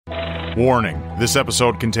Warning, this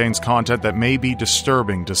episode contains content that may be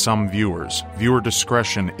disturbing to some viewers. Viewer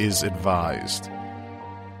discretion is advised.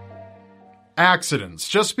 Accidents,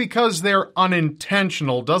 just because they're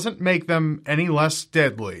unintentional, doesn't make them any less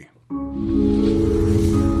deadly.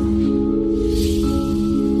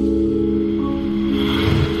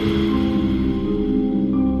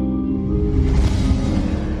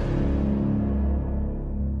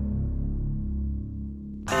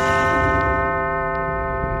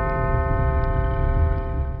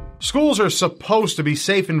 Schools are supposed to be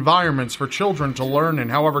safe environments for children to learn in,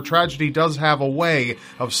 however, tragedy does have a way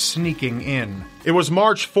of sneaking in. It was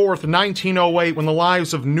March 4th, 1908, when the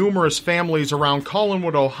lives of numerous families around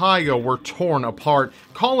Collinwood, Ohio were torn apart.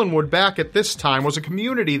 Collinwood, back at this time, was a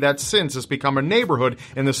community that since has become a neighborhood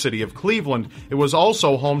in the city of Cleveland. It was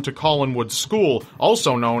also home to Collinwood School,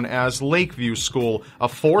 also known as Lakeview School, a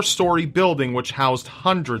 4-story building which housed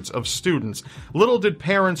hundreds of students. Little did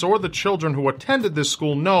parents or the children who attended this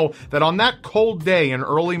school know that on that cold day in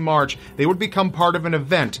early March, they would become part of an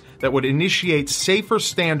event that would initiate safer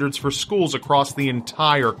standards for schools across the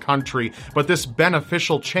entire country. But this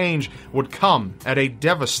beneficial change would come at a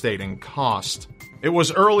devastating cost. It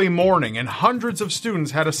was early morning, and hundreds of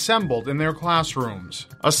students had assembled in their classrooms.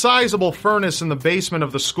 A sizable furnace in the basement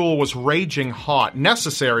of the school was raging hot,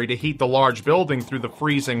 necessary to heat the large building through the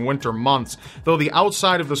freezing winter months. Though the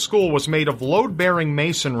outside of the school was made of load-bearing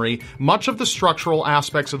masonry, much of the structural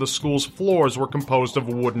aspects of the school's floors were composed of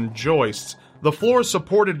wooden joists. The floors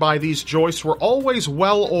supported by these joists were always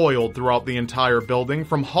well-oiled throughout the entire building,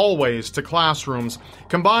 from hallways to classrooms,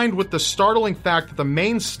 combined with the startling fact that the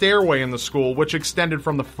main stairway in the school, which extended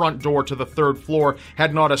from the front door to the 3rd floor,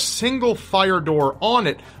 had not a single fire door on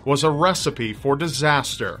it, was a recipe for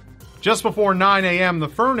disaster. Just before 9 a.m., the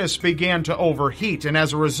furnace began to overheat, and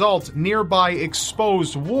as a result, nearby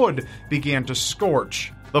exposed wood began to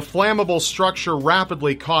scorch. The flammable structure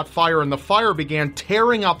rapidly caught fire, and the fire began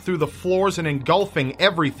tearing up through the floors and engulfing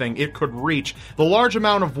everything it could reach. The large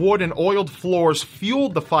amount of wood and oiled floors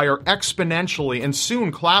fueled the fire exponentially, and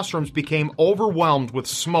soon classrooms became overwhelmed with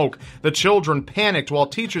smoke. The children panicked while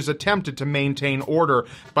teachers attempted to maintain order.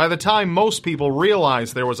 By the time most people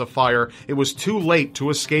realized there was a fire, it was too late to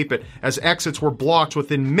escape it, as exits were blocked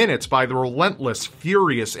within minutes by the relentless,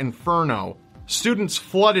 furious inferno. Students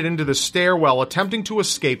flooded into the stairwell, attempting to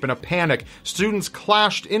escape in a panic. Students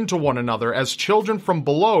clashed into one another as children from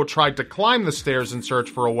below tried to climb the stairs in search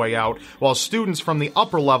for a way out, while students from the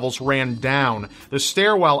upper levels ran down. The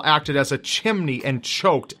stairwell acted as a chimney and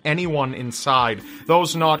choked anyone inside.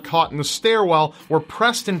 Those not caught in the stairwell were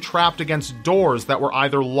pressed and trapped against doors that were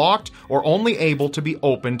either locked or only able to be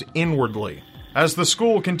opened inwardly. As the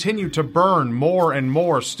school continued to burn more and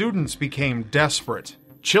more, students became desperate.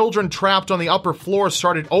 Children trapped on the upper floor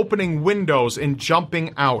started opening windows and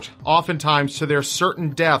jumping out, oftentimes to their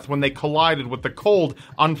certain death when they collided with the cold,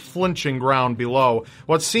 unflinching ground below.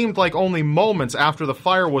 What seemed like only moments after the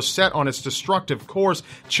fire was set on its destructive course,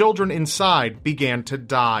 children inside began to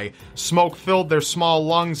die. Smoke filled their small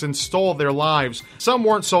lungs and stole their lives. Some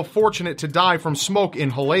weren't so fortunate to die from smoke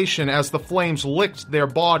inhalation, as the flames licked their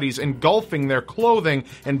bodies, engulfing their clothing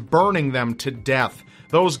and burning them to death.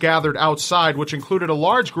 Those gathered outside, which included a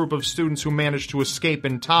large group of students who managed to escape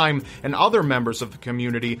in time, and other members of the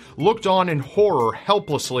community, looked on in horror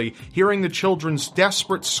helplessly, hearing the children's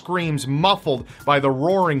desperate screams muffled by the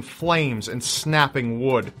roaring flames and snapping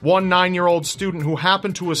wood. One 9-year-old student who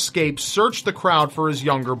happened to escape searched the crowd for his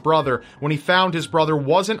younger brother. When he found his brother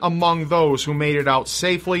wasn't among those who made it out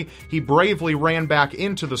safely, he bravely ran back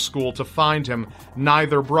into the school to find him.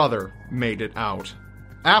 Neither brother made it out.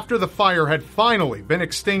 After the fire had finally been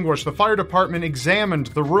extinguished, the fire department examined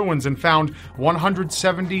the ruins and found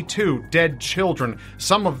 172 dead children.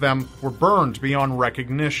 Some of them were burned beyond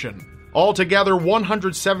recognition. Altogether,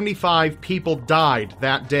 175 people died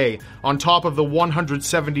that day. On top of the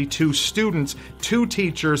 172 students, 2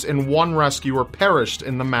 teachers and 1 rescuer perished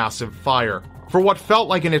in the massive fire. For what felt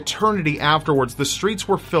like an eternity afterwards, the streets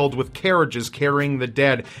were filled with carriages carrying the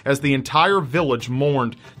dead as the entire village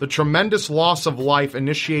mourned. The tremendous loss of life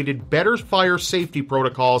initiated better fire safety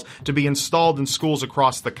protocols to be installed in schools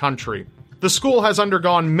across the country. The school has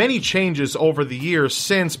undergone many changes over the years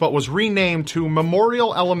since, but was renamed to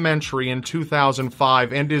Memorial Elementary in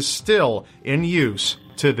 2005 and is still in use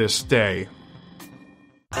to this day.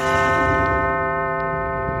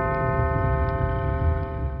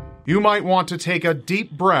 You might want to take a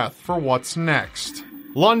deep breath for what's next.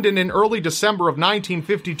 London in early December of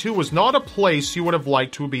 1952 was not a place you would have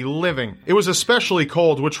liked to be living. It was especially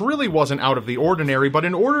cold, which really wasn't out of the ordinary, but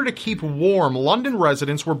in order to keep warm, London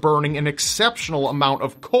residents were burning an exceptional amount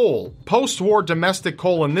of coal. Post-war domestic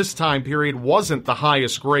coal in this time period wasn't the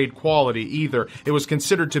highest grade quality either. It was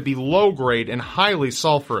considered to be low grade and highly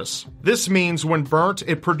sulfurous. This means when burnt,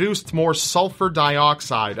 it produced more sulfur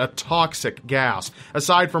dioxide, a toxic gas.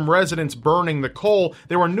 Aside from residents burning the coal,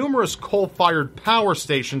 there were numerous coal-fired power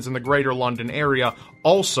stations in the Greater London area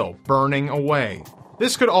also burning away.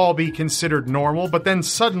 This could all be considered normal, but then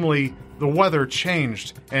suddenly the weather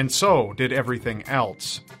changed, and so did everything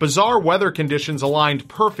else. Bizarre weather conditions aligned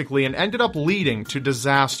perfectly and ended up leading to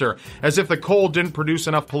disaster. As if the coal didn't produce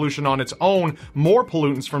enough pollution on its own, more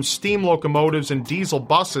pollutants from steam locomotives and diesel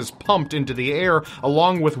buses pumped into the air,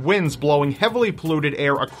 along with winds blowing heavily polluted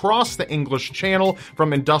air across the English Channel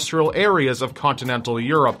from industrial areas of continental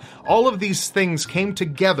Europe. All of these things came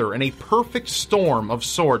together in a perfect storm of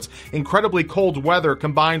sorts. Incredibly cold weather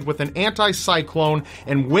combined with an anticyclone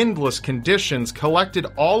and windless conditions collected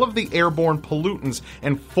all of the airborne pollutants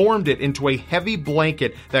and formed it into a heavy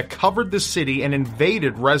blanket that covered the city and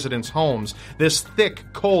invaded residents' homes. This thick,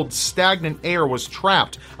 cold, stagnant air was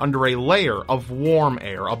trapped under a layer of warm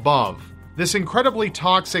air above. This incredibly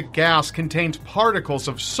toxic gas contained particles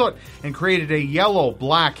of soot and created a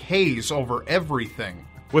yellow-black haze over everything.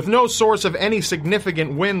 With no source of any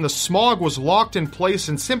significant wind, the smog was locked in place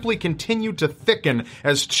and simply continued to thicken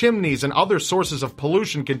as chimneys and other sources of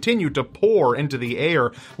pollution continued to pour into the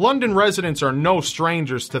air. London residents are no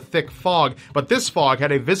strangers to thick fog, but this fog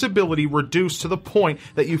had a visibility reduced to the point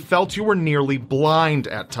that you felt you were nearly blind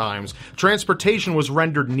at times. Transportation was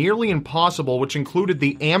rendered nearly impossible, which included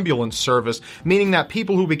the ambulance service, meaning that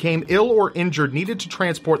people who became ill or injured needed to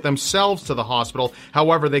transport themselves to the hospital.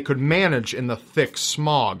 However, they could manage in the thick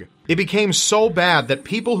smog. It became so bad that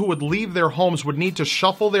people who would leave their homes would need to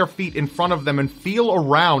shuffle their feet in front of them and feel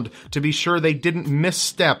around to be sure they didn't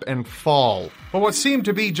misstep and fall. But what seemed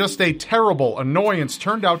to be just a terrible annoyance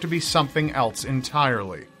turned out to be something else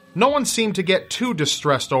entirely. No one seemed to get too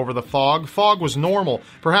distressed over the fog. Fog was normal.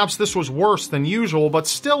 Perhaps this was worse than usual, but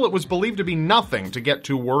still it was believed to be nothing to get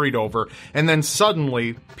too worried over. And then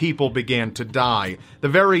suddenly, people began to die. The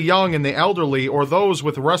very young and the elderly, or those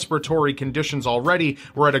with respiratory conditions already,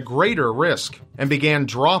 were at a greater risk and began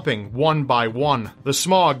dropping one by one, the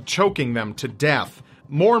smog choking them to death.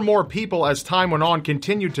 More and more people as time went on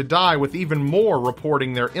continued to die, with even more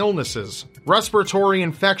reporting their illnesses. Respiratory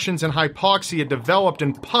infections and hypoxia developed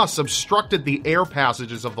and pus obstructed the air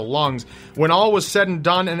passages of the lungs. When all was said and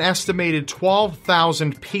done, an estimated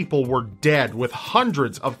 12,000 people were dead, with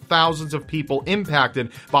hundreds of thousands of people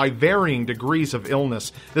impacted by varying degrees of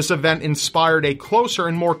illness. This event inspired a closer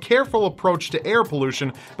and more careful approach to air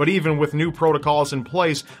pollution, but even with new protocols in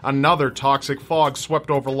place, another toxic fog swept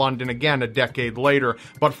over London again a decade later.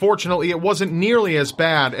 But fortunately, it wasn't nearly as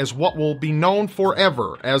bad as what will be known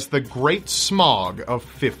forever as the Great Smog of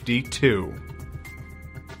 52.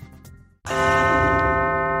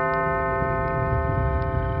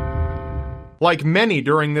 Like many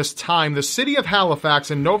during this time, the city of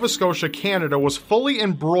Halifax in Nova Scotia, Canada was fully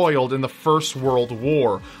embroiled in the First World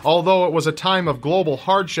War. Although it was a time of global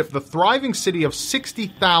hardship, the thriving city of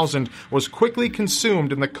 60,000 was quickly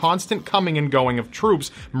consumed in the constant coming and going of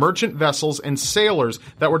troops, merchant vessels, and sailors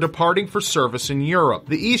that were departing for service in Europe.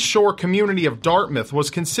 The East Shore community of Dartmouth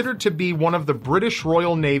was considered to be one of the British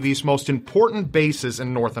Royal Navy's most important bases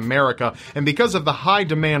in North America, and because of the high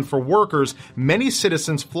demand for workers, many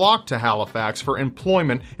citizens flocked to Halifax for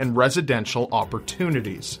employment and residential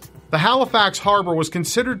opportunities. The Halifax harbor was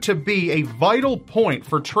considered to be a vital point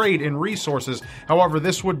for trade and resources. However,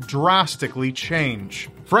 this would drastically change.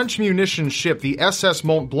 French munition ship the SS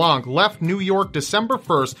Mont Blanc left New York December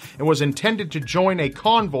 1st and was intended to join a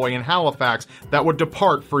convoy in Halifax that would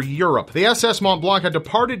depart for Europe. The SS Mont Blanc had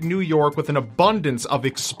departed New York with an abundance of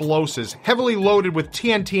explosives, heavily loaded with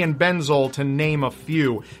TNT and benzol to name a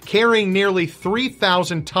few. Carrying nearly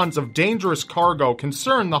 3,000 tons of dangerous cargo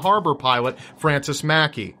concerned the harbor pilot Francis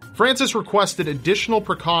Mackey. Francis requested additional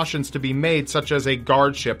precautions to be made, such as a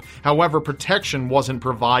guard ship. However, protection wasn't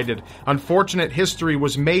provided. Unfortunate history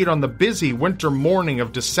was made on the busy winter morning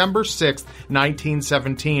of December 6,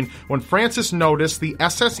 1917, when Francis noticed the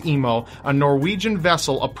SS Imo, a Norwegian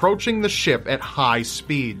vessel, approaching the ship at high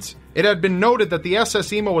speeds. It had been noted that the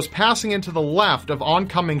SS Imo was passing into the left of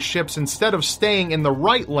oncoming ships instead of staying in the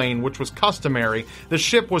right lane, which was customary. The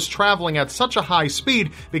ship was traveling at such a high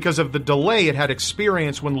speed because of the delay it had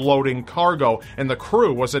experienced when loading cargo, and the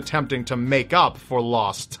crew was attempting to make up for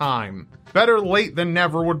lost time. Better late than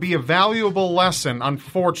never would be a valuable lesson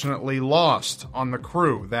unfortunately lost on the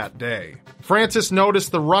crew that day. Francis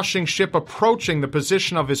noticed the rushing ship approaching the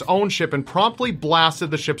position of his own ship and promptly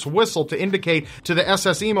blasted the ship's whistle to indicate to the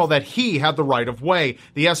SS Emo that he had the right of way.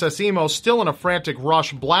 The SS Emo, still in a frantic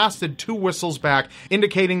rush, blasted 2 whistles back,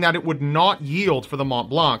 indicating that it would not yield for the Mont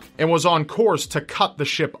Blanc, and was on course to cut the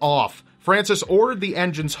ship off. Francis ordered the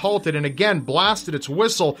engines halted and again blasted its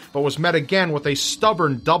whistle, but was met again with a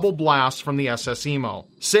stubborn double blast from the SS Emo.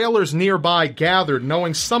 Sailors nearby gathered,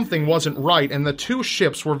 knowing something wasn't right, and the 2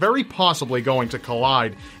 ships were very possibly going to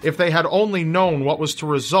collide, if they had only known what was to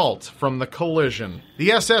result from the collision.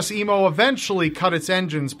 The SS Emo eventually cut its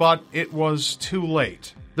engines, but it was too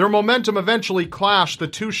late. Their momentum eventually clashed the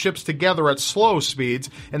 2 ships together at slow speeds,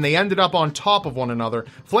 and they ended up on top of one another.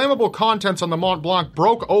 Flammable contents on the Mont Blanc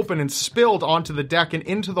broke open and spilled onto the deck and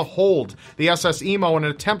into the hold. The SS Emo, in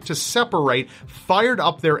an attempt to separate, fired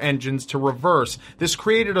up their engines to reverse. This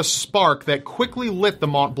created a spark that quickly lit the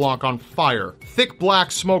Mont Blanc on fire. Thick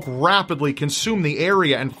black smoke rapidly consumed the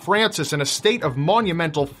area, and Francis, in a state of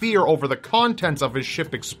monumental fear over the contents of his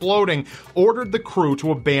ship exploding, ordered the crew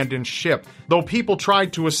to abandon ship. Though people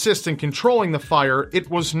tried to assist in controlling the fire, it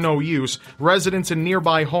was no use. Residents in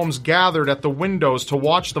nearby homes gathered at the windows to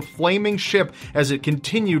watch the flaming ship as it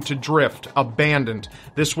continued to drift, abandoned.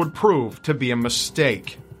 This would prove to be a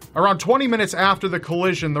mistake. Around 20 minutes after the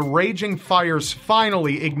collision, the raging fires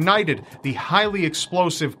finally ignited the highly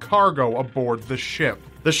explosive cargo aboard the ship.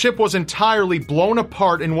 The ship was entirely blown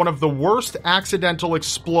apart in one of the worst accidental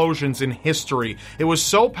explosions in history. It was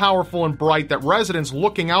so powerful and bright that residents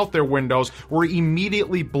looking out their windows were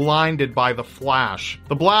immediately blinded by the flash.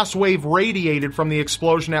 The blast wave radiated from the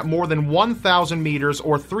explosion at more than 1,000 meters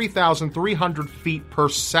or 3,300 feet per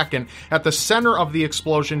second. At the center of the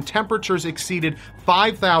explosion, temperatures exceeded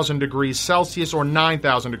 5,000 degrees Celsius or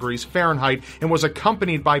 9,000 degrees Fahrenheit and was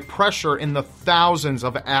accompanied by pressure in the thousands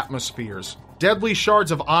of atmospheres. Deadly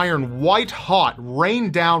shards of iron, white hot,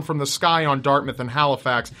 rained down from the sky on Dartmouth and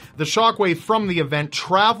Halifax. The shockwave from the event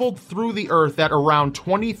traveled through the earth at around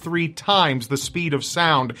 23 times the speed of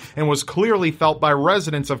sound and was clearly felt by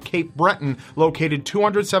residents of Cape Breton, located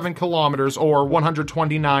 207 kilometers or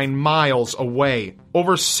 129 miles away.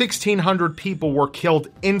 Over 1,600 people were killed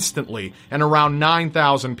instantly, and around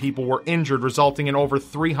 9,000 people were injured, resulting in over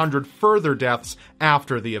 300 further deaths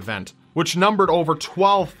after the event, which numbered over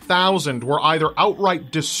 12,000 were either outright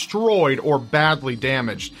destroyed or badly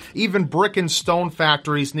damaged. Even brick and stone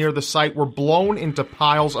factories near the site were blown into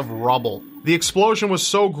piles of rubble. The explosion was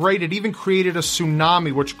so great it even created a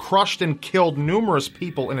tsunami which crushed and killed numerous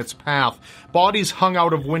people in its path. Bodies hung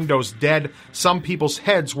out of windows dead. Some people's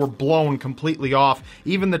heads were blown completely off.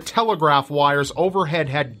 Even the telegraph wires overhead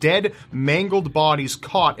had dead, mangled bodies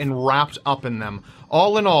caught and wrapped up in them.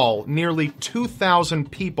 All in all, nearly 2,000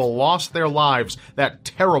 people lost their lives that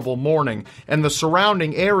terrible morning, and the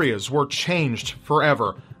surrounding areas were changed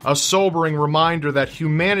forever. A sobering reminder that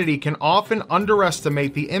humanity can often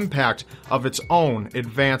underestimate the impact of its own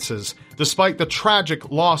advances. Despite the tragic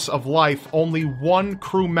loss of life, only 1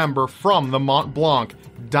 crew member from the Mont Blanc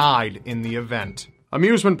died in the event.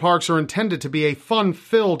 Amusement parks are intended to be a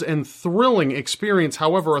fun-filled and thrilling experience.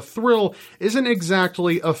 However, a thrill isn't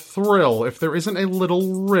exactly a thrill if there isn't a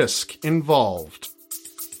little risk involved.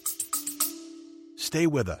 Stay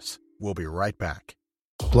with us. We'll be right back.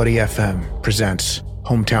 Bloody FM presents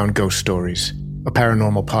Hometown Ghost Stories, a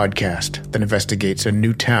paranormal podcast that investigates a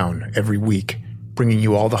new town every week, bringing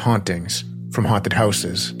you all the hauntings, from haunted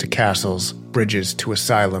houses to castles, bridges to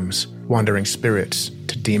asylums, wandering spirits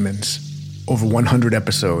to demons. Over 100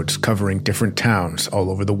 episodes covering different towns all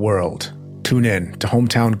over the world. Tune in to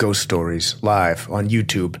Hometown Ghost Stories live on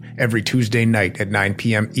YouTube every Tuesday night at 9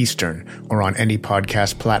 p.m. Eastern or on any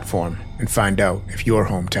podcast platform and find out if your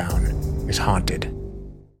hometown is haunted.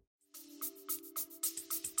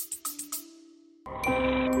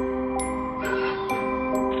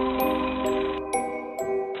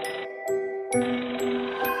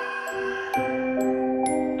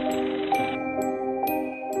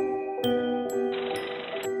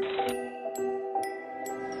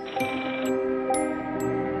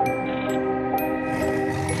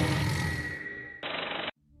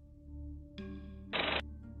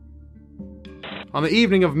 On the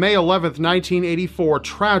evening of May 11th, 1984,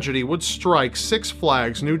 tragedy would strike Six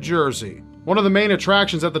Flags, New Jersey. One of the main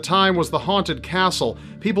attractions at the time was the haunted castle.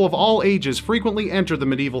 People of all ages frequently entered the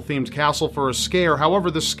medieval-themed castle for a scare.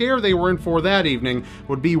 However, the scare they were in for that evening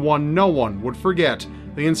would be one no one would forget.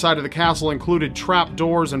 The inside of the castle included trap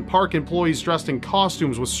doors and park employees dressed in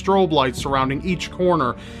costumes with strobe lights surrounding each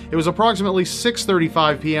corner. It was approximately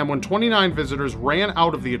 6:35 p.m. when 29 visitors ran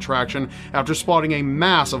out of the attraction after spotting a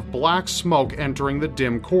mass of black smoke entering the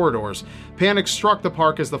dim corridors. Panic struck the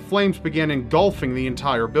park as the flames began engulfing the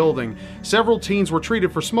entire building. Several teens were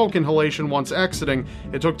treated for smoke inhalation once exiting.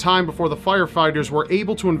 It took time before the firefighters were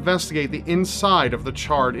able to investigate the inside of the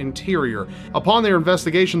charred interior. Upon their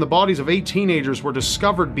investigation, the bodies of 8 teenagers were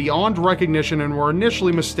discovered beyond recognition and were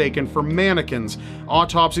initially mistaken for mannequins.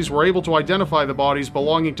 Autopsies were able to identify the bodies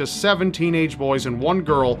belonging to 7 teenage boys and 1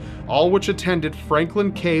 girl, all which attended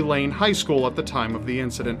Franklin K. Lane High School at the time of the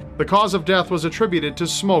incident. The cause of death was attributed to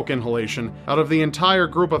smoke inhalation. Out of the entire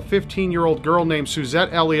group, a 15-year-old girl named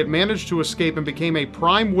Suzette Elliott managed to escape and became a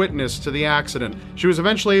prime witness to the accident. She was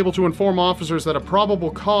eventually able to inform officers that a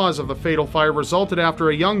probable cause of the fatal fire resulted after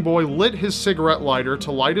a young boy lit his cigarette lighter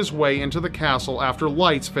to light his way into the castle after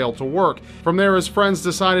lights failed to work. From there, his friends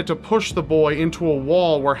decided to push the boy into a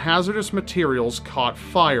wall where hazardous materials caught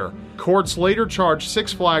fire. Courts later charged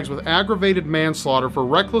Six Flags with aggravated manslaughter for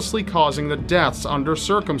recklessly causing the deaths under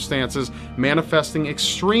circumstances manifesting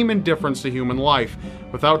extreme indifference to human life.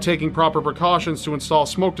 Without taking proper precautions to install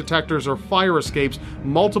smoke detectors or fire escapes,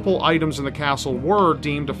 multiple items in the castle were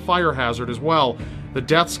deemed a fire hazard as well. The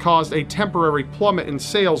deaths caused a temporary plummet in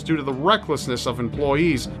sales due to the recklessness of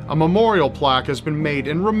employees. A memorial plaque has been made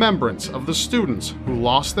in remembrance of the students who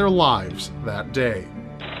lost their lives that day.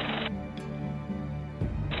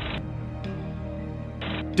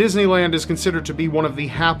 Disneyland is considered to be one of the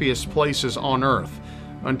happiest places on Earth,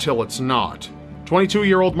 until it's not.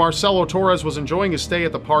 22-year-old Marcelo Torres was enjoying his stay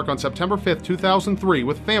at the park on September 5, 2003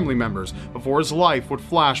 with family members before his life would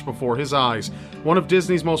flash before his eyes. One of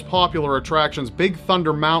Disney's most popular attractions, Big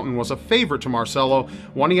Thunder Mountain, was a favorite to Marcelo,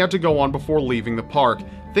 one he had to go on before leaving the park.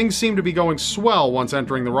 Things seemed to be going swell once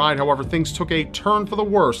entering the ride, however things took a turn for the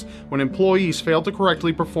worse when employees failed to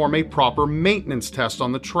correctly perform a proper maintenance test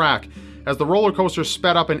on the track. As the roller coaster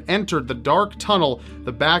sped up and entered the dark tunnel,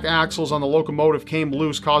 the back axles on the locomotive came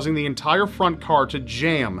loose, causing the entire front car to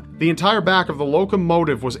jam. The entire back of the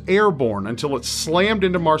locomotive was airborne until it slammed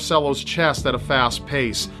into Marcelo's chest at a fast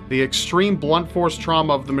pace. The extreme blunt force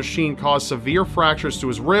trauma of the machine caused severe fractures to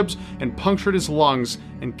his ribs and punctured his lungs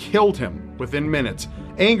and killed him within minutes.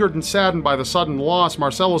 Angered and saddened by the sudden loss,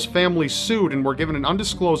 Marcelo's family sued and were given an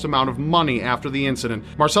undisclosed amount of money after the incident.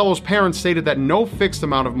 Marcelo's parents stated that no fixed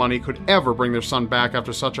amount of money could ever bring their son back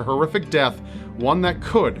after such a horrific death, one that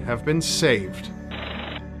could have been saved.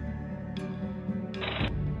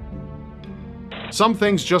 Some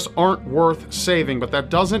things just aren't worth saving, but that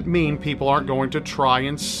doesn't mean people aren't going to try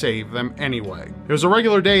and save them anyway. It was a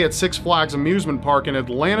regular day at Six Flags Amusement Park in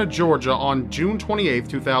Atlanta, Georgia on June 28,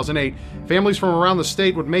 2008. Families from around the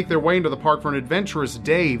state would make their way into the park for an adventurous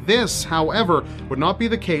day. This, however, would not be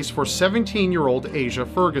the case for 17-year-old Asia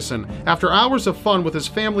Ferguson. After hours of fun with his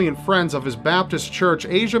family and friends of his Baptist church,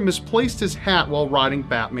 Asia misplaced his hat while riding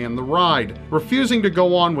Batman the Ride. Refusing to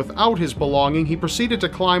go on without his belonging, he proceeded to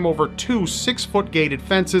climb over 2 6-foot gated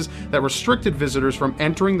fences that restricted visitors from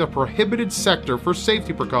entering the prohibited sector for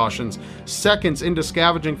safety precautions. Seconds into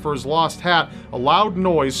scavenging for his lost hat, a loud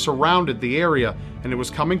noise surrounded the area, and it was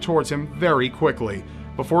coming towards him very quickly.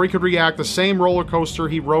 Before he could react, the same roller coaster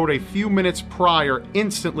he rode a few minutes prior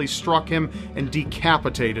instantly struck him and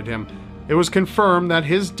decapitated him. It was confirmed that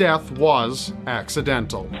his death was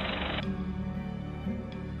accidental.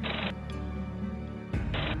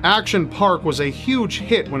 Action Park was a huge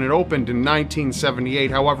hit when it opened in 1978,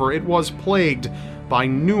 however, it was plagued by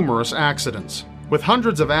numerous accidents. With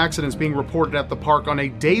hundreds of accidents being reported at the park on a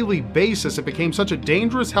daily basis, it became such a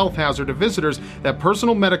dangerous health hazard to visitors that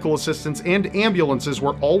personal medical assistants and ambulances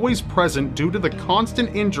were always present due to the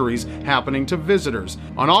constant injuries happening to visitors.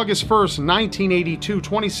 On August 1st, 1982,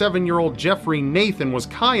 27-year-old Jeffrey Nathan was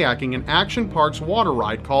kayaking in Action Park's water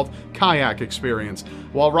ride called Kayak Experience.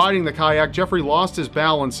 While riding the kayak, Jeffrey lost his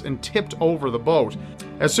balance and tipped over the boat.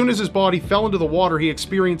 As soon as his body fell into the water, he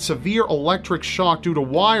experienced severe electric shock due to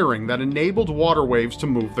wiring that enabled water waves to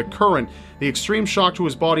move the current. The extreme shock to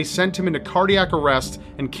his body sent him into cardiac arrest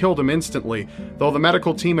and killed him instantly. Though the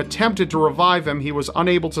medical team attempted to revive him, he was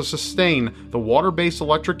unable to sustain the water-based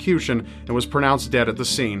electrocution and was pronounced dead at the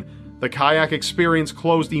scene. The Kayak Experience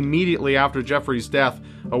closed immediately after Jeffrey's death.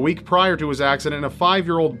 A week prior to his accident, a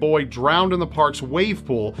 5-year-old boy drowned in the park's wave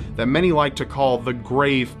pool that many like to call the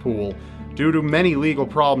Grave Pool. Due to many legal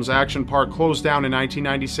problems, Action Park closed down in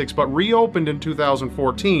 1996 but reopened in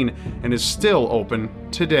 2014 and is still open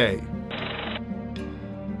today.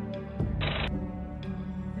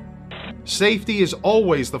 Safety is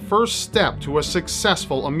always the first step to a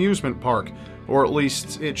successful amusement park. Or at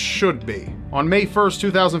least it should be. On May 1st,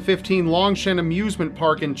 2015, Longshan Amusement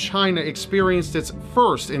Park in China experienced its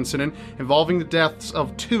first incident involving the deaths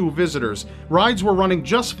of 2 visitors. Rides were running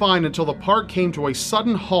just fine until the park came to a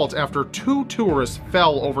sudden halt after 2 tourists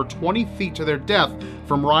fell over 20 feet to their death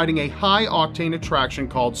from riding a high-octane attraction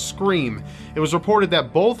called Scream. It was reported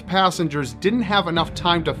that both passengers didn't have enough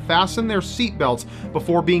time to fasten their seatbelts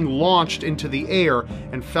before being launched into the air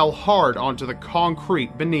and fell hard onto the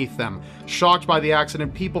concrete beneath them. Shocked by the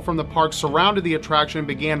accident, people from the park surrounded the attraction and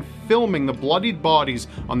began filming the bloodied bodies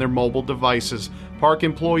on their mobile devices. Park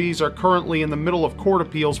employees are currently in the middle of court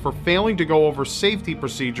appeals for failing to go over safety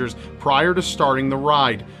procedures prior to starting the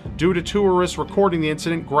ride. Due to tourists recording the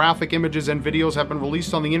incident, graphic images and videos have been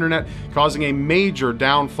released on the internet, causing a major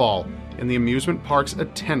downfall in the amusement park's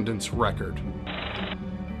attendance record.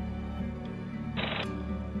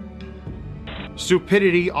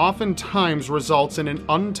 Stupidity oftentimes results in an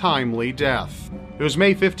untimely death. It was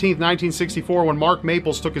May 15, 1964 when Mark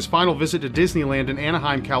Maples took his final visit to Disneyland in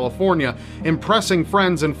Anaheim, California. Impressing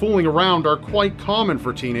friends and fooling around are quite common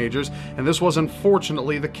for teenagers, and this was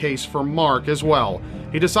unfortunately the case for Mark as well.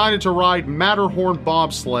 He decided to ride Matterhorn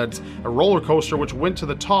bobsleds, a roller coaster which went to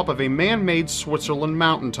the top of a man-made Switzerland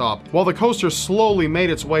mountaintop. While the coaster slowly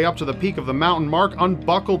made its way up to the peak of the mountain, Mark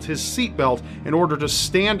unbuckled his seatbelt in order to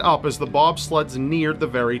stand up as the bobsleds neared the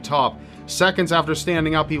very top. Seconds after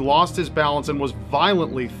standing up, he lost his balance and was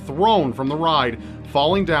violently thrown from the ride,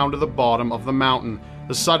 falling down to the bottom of the mountain.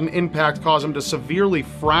 The sudden impact caused him to severely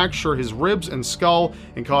fracture his ribs and skull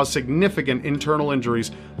and caused significant internal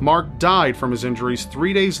injuries. Mark died from his injuries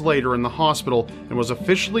 3 days later in the hospital and was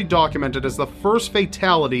officially documented as the first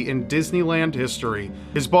fatality in Disneyland history.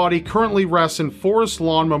 His body currently rests in Forest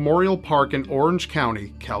Lawn Memorial Park in Orange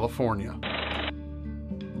County, California.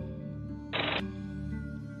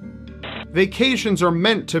 Vacations are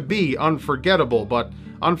meant to be unforgettable, but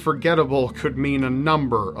unforgettable could mean a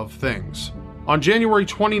number of things. On January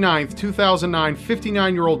 29, 2009,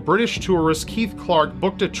 59-year-old British tourist Keith Clark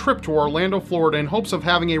booked a trip to Orlando, Florida in hopes of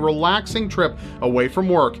having a relaxing trip away from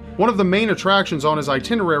work. One of the main attractions on his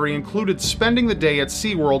itinerary included spending the day at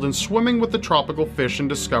SeaWorld and swimming with the tropical fish in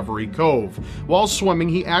Discovery Cove. While swimming,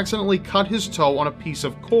 he accidentally cut his toe on a piece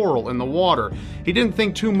of coral in the water. He didn't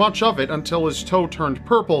think too much of it until his toe turned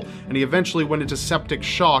purple and he eventually went into septic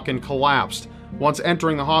shock and collapsed. Once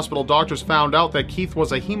entering the hospital, doctors found out that Keith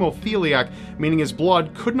was a hemophiliac, meaning his blood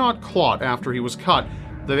could not clot after he was cut.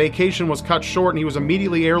 The vacation was cut short and he was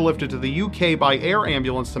immediately airlifted to the UK by air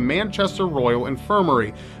ambulance to Manchester Royal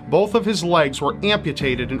Infirmary. Both of his legs were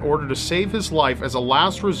amputated in order to save his life as a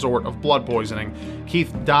last resort of blood poisoning.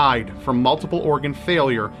 Keith died from multiple organ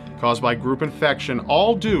failure caused by group infection,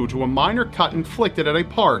 all due to a minor cut inflicted at a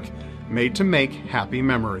park made to make happy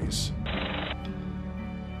memories.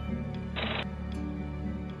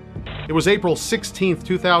 It was April 16,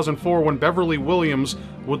 2004 when Beverly Williams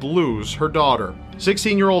would lose her daughter.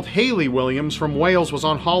 16-year-old Hayley Williams from Wales was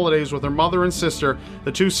on holidays with her mother and sister.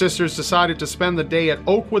 The two sisters decided to spend the day at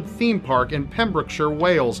Oakwood Theme Park in Pembrokeshire,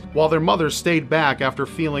 Wales, while their mother stayed back after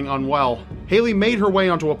feeling unwell. Hayley made her way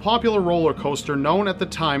onto a popular roller coaster known at the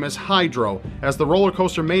time as Hydro. As the roller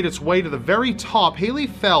coaster made its way to the very top, Hayley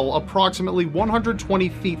fell approximately 120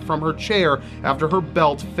 feet from her chair after her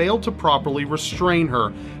belt failed to properly restrain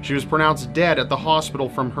her. She was pronounced dead at the hospital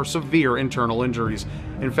from her severe internal injuries.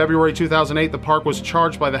 In February 2008, the park was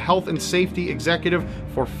charged by the health and safety executive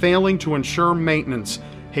for failing to ensure maintenance.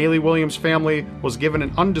 Hayley Williams' family was given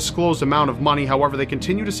an undisclosed amount of money. However, they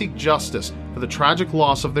continue to seek justice for the tragic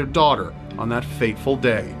loss of their daughter on that fateful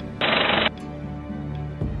day.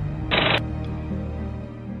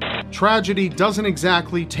 Tragedy doesn't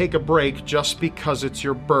exactly take a break just because it's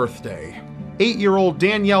your birthday. 8-year-old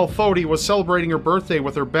Danielle Fody was celebrating her birthday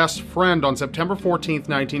with her best friend on September 14,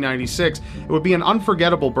 1996. It would be an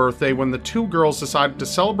unforgettable birthday when the two girls decided to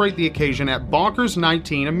celebrate the occasion at Bonkers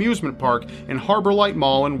 19 Amusement Park in Harbor Light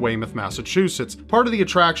Mall in Weymouth, Massachusetts. Part of the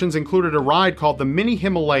attractions included a ride called the Mini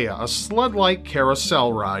Himalaya, a sled-like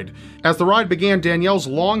carousel ride. As the ride began, Danielle's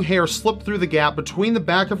long hair slipped through the gap between the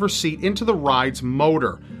back of her seat into the ride's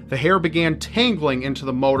motor. The hair began tangling into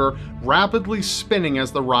the motor, rapidly spinning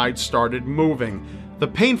as the ride started moving. The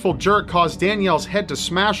painful jerk caused Danielle's head to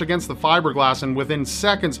smash against the fiberglass, and within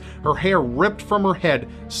seconds, her hair ripped from her head,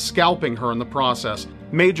 scalping her in the process.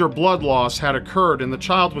 Major blood loss had occurred, and the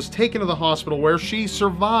child was taken to the hospital where she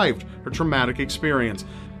survived her traumatic experience.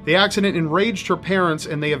 The accident enraged her parents,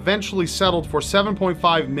 and they eventually settled for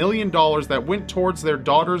 $7.5 million that went towards their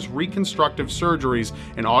daughter's reconstructive surgeries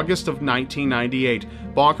in August of 1998.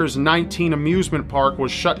 Bonkers 19 Amusement Park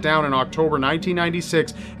was shut down in October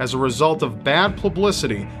 1996 as a result of bad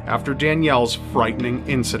publicity after Danielle's frightening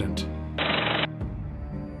incident.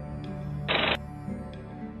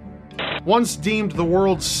 Once deemed the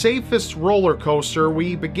world's safest roller coaster,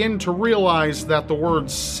 we begin to realize that the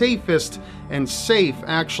words safest and safe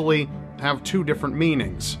actually have two different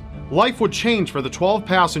meanings. Life would change for the 12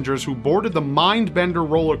 passengers who boarded the Mindbender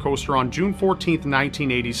roller coaster on June 14,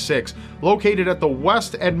 1986. Located at the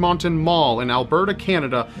West Edmonton Mall in Alberta,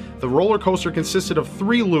 Canada, the roller coaster consisted of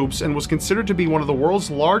 3 loops and was considered to be one of the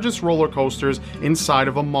world's largest roller coasters inside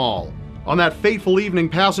of a mall. On that fateful evening,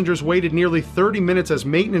 passengers waited nearly 30 minutes as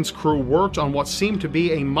maintenance crew worked on what seemed to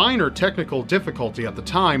be a minor technical difficulty at the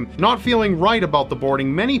time. Not feeling right about the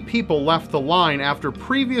boarding, many people left the line after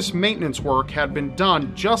previous maintenance work had been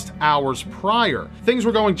done just hours prior. Things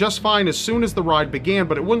were going just fine as soon as the ride began,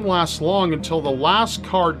 but it wouldn't last long until the last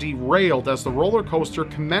car derailed as the roller coaster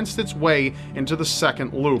commenced its way into the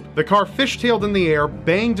second loop. The car fishtailed in the air,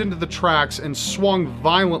 banged into the tracks, and swung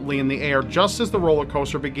violently in the air just as the roller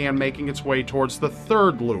coaster began making its way towards the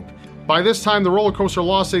third loop. By this time, the roller coaster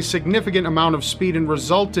lost a significant amount of speed and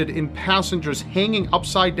resulted in passengers hanging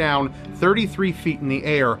upside down 33 feet in the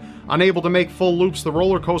air. Unable to make full loops, the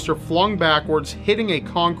roller coaster flung backwards, hitting a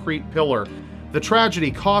concrete pillar. The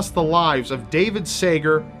tragedy cost the lives of David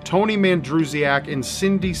Sager, Tony Mandrusiak, and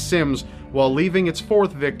Cindy Sims, while leaving its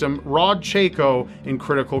fourth victim, Rod Chaco, in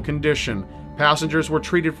critical condition. Passengers were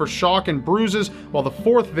treated for shock and bruises, while the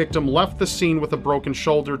fourth victim left the scene with a broken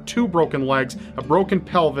shoulder, 2 broken legs, a broken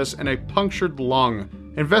pelvis, and a punctured lung.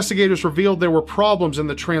 Investigators revealed there were problems in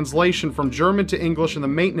the translation from German to English in the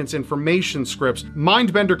maintenance information scripts.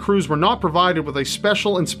 Mindbender crews were not provided with a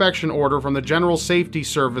special inspection order from the General Safety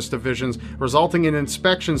Service divisions, resulting in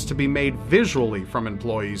inspections to be made visually from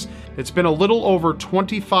employees. It's been a little over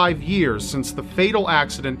 25 years since the fatal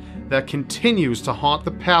accident that continues to haunt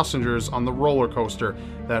the passengers on the roller coaster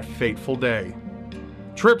that fateful day.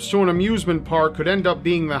 Trips to an amusement park could end up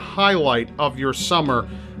being the highlight of your summer,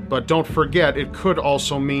 but don't forget, it could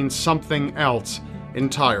also mean something else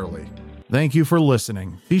entirely. Thank you for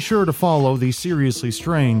listening. Be sure to follow the Seriously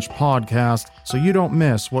Strange podcast so you don't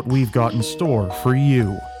miss what we've got in store for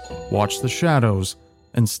you. Watch the shadows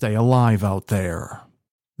and stay alive out there.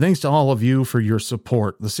 Thanks to all of you for your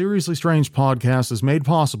support. The Seriously Strange podcast is made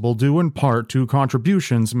possible due in part to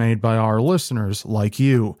contributions made by our listeners like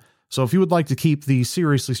you. So if you would like to keep the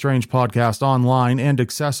Seriously Strange podcast online and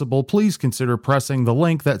accessible, please consider pressing the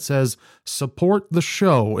link that says support the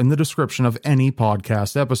show in the description of any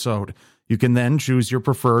podcast episode. You can then choose your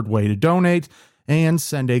preferred way to donate and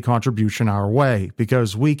send a contribution our way,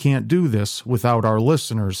 because we can't do this without our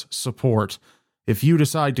listeners' support. If you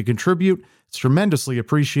decide to contribute, it's tremendously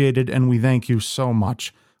appreciated, and we thank you so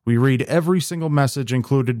much. We read every single message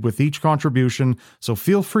included with each contribution, so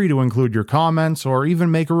feel free to include your comments or even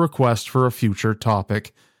make a request for a future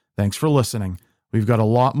topic. Thanks for listening. We've got a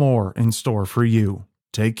lot more in store for you.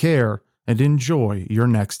 Take care and enjoy your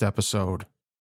next episode.